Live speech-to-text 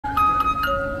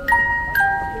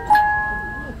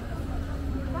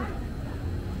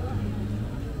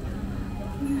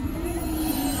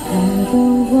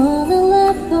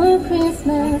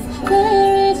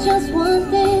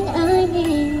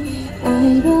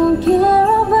don't care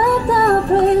about the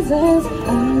presents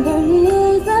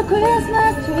underneath the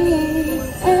Christmas tree.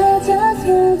 I just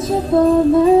want you for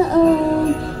my own,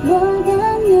 more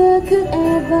than you could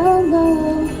ever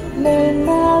know. Make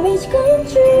my wish come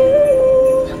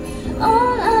true.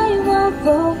 All I want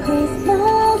for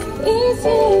Christmas is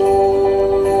you.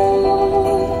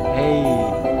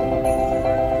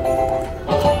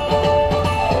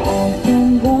 I've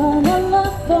been gonna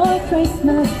look for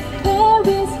Christmas. There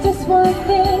is just one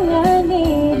thing I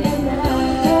need.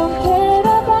 Don't care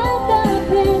about the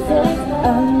presents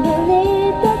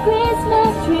underneath the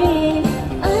Christmas tree.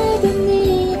 I don't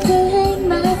need to hang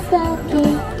my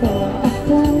stocking or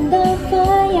upon the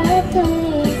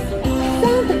fireplace.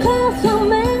 Santa Claus will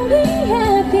make me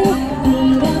happy.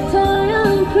 Need a toy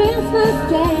on Christmas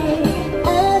Day.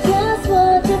 I just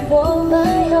want you for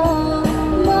my own,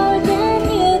 more than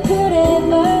you could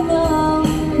ever know.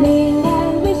 May I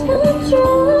wish come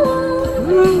true.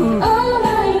 All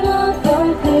I want for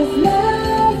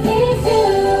Christmas is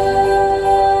you.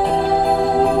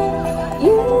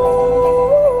 You,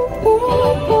 baby.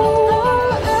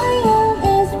 All I want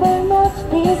is for much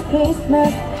this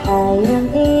Christmas. I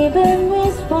don't even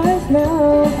wish for snow.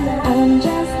 I'm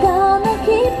just gonna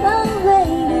keep on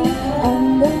waiting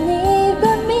underneath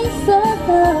the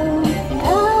mistletoe.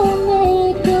 I'll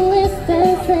make a list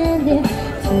and send it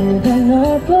to the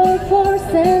North Pole for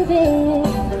service.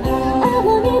 I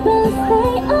won't even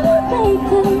stay up late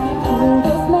till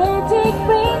those magic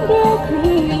reindeer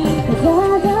cream. 'Cause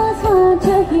I just want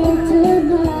you here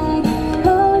tonight,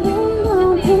 holding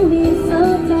on to me so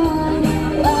tight.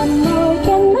 What more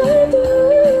can I do?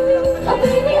 Oh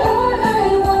baby, all I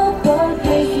want for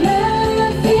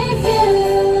Christmas is you.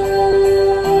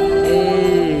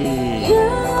 You,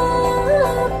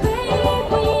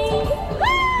 baby.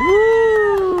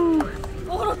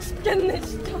 얼어 죽겠네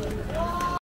진짜.